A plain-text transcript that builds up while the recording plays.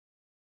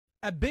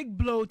A big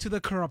blow to the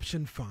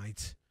corruption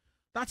fight.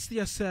 That's the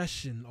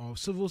assertion of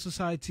civil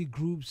society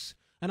groups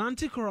and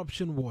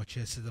anti-corruption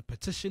watchers in the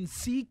petition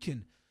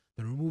seeking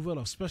the removal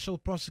of Special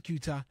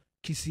Prosecutor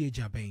Kissie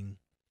Jabeng.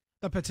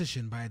 The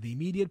petition by the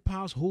immediate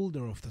pass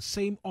holder of the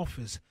same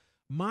office,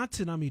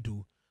 Martin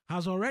Amidu,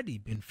 has already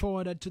been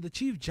forwarded to the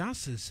Chief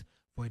Justice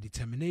for a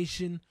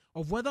determination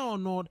of whether or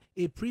not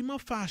a prima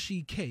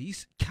facie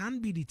case can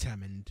be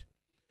determined.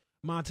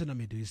 Martin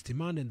Amidu is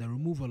demanding the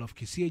removal of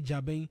Kissie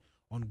Jabeng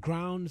on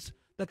grounds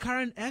the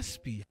current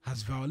SP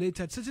has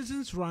violated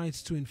citizens'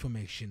 rights to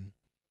information,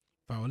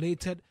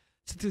 violated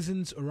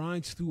citizens'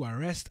 rights through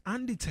arrest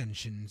and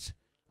detentions,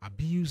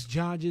 abused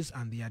judges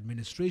and the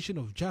administration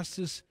of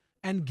justice,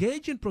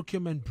 engaged in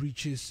procurement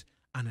breaches,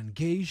 and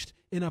engaged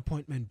in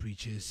appointment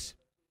breaches.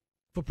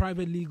 For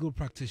private legal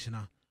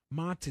practitioner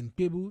Martin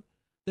Pebu,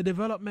 the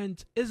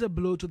development is a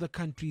blow to the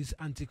country's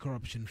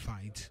anti-corruption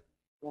fight.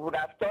 We would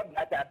have thought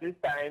that at this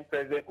time,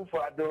 President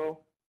Kufuor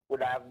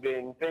would have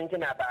been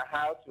thinking about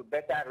how to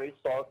better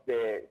resource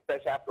the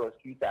special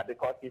prosecutor,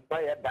 because it's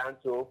not yet done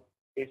so.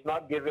 It's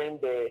not given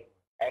the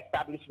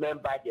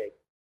establishment budget.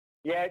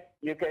 Yet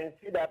you can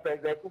see that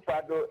President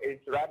Kufuor is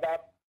rather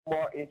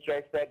more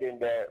interested in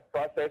the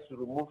process to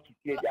remove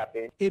Kissie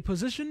Jabeng. A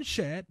position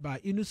shared by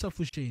Inusa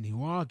Fusheni,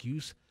 who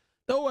argues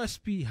the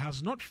OSP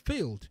has not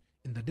failed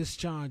in the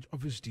discharge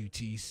of his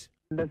duties.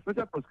 The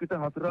special prosecutor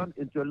has run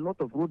into a lot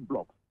of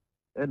roadblocks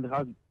and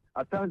has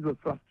at times been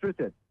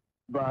frustrated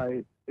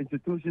by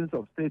institutions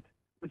of state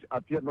which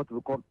appear not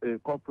to be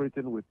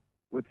cooperating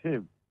with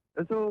him.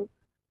 And so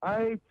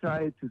I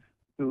try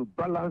to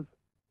balance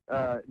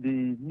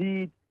the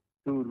need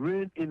to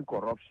rein in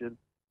corruption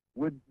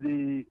with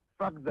the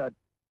fact that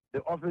the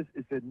office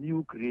is a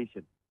new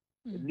creation.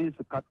 It needs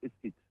to cut its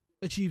teeth.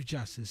 The Chief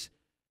Justice,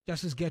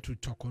 Justice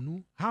Gertrude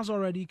Tokonu, has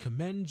already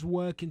commenced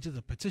work into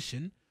the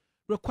petition,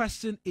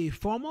 requesting a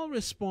formal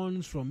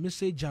response from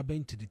Mr.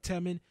 Jabeng to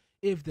determine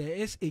if there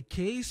is a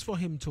case for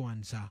him to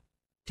answer.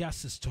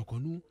 Justice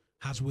Tokonu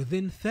has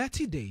within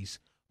 30 days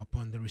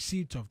upon the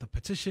receipt of the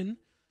petition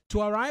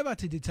to arrive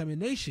at a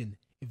determination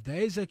if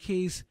there is a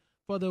case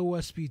for the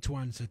OSP to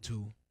answer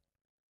to.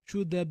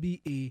 Should there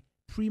be a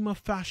prima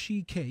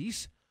facie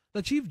case,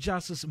 the Chief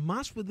Justice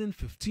must within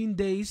 15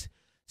 days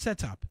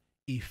set up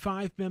a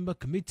 5-member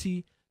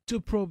committee to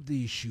probe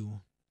the issue,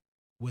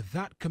 with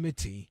that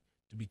committee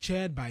to be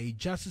chaired by a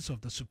Justice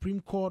of the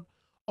Supreme Court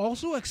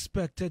also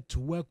expected to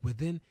work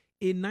within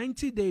a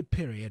 90-day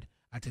period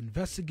at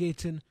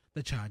investigating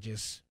the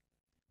charges.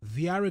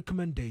 Their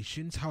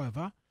recommendations,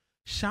 however,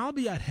 shall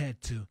be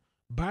adhered to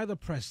by the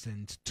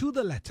President to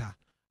the letter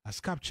as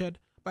captured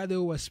by the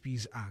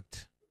OSP's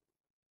Act.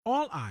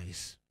 All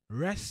eyes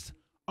rest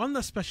on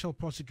the Special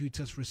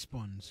Prosecutor's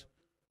response,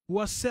 who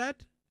has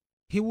said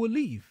he will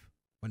leave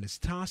when his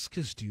task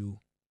is due.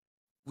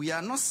 We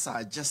are not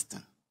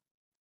suggesting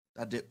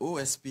that the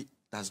OSP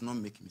does not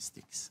make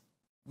mistakes.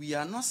 We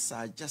are not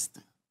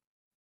suggesting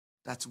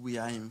that we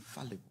are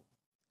infallible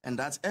and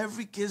that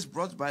every case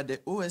brought by the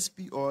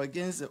OSP or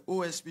against the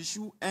OSP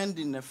should end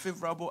in a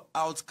favorable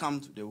outcome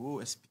to the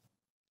OSP,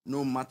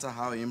 no matter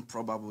how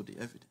improbable the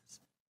evidence.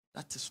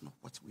 That is not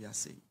what we are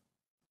saying.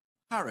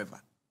 However,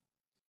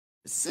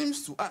 it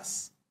seems to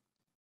us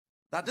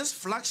that this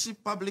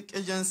flagship public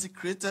agency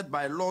created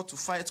by law to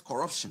fight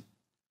corruption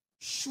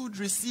should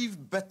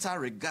receive better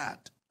regard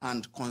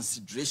and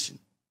consideration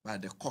by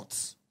the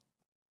courts.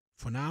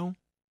 For now,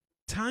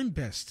 time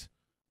best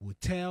will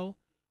tell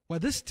where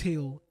this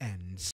tale ends.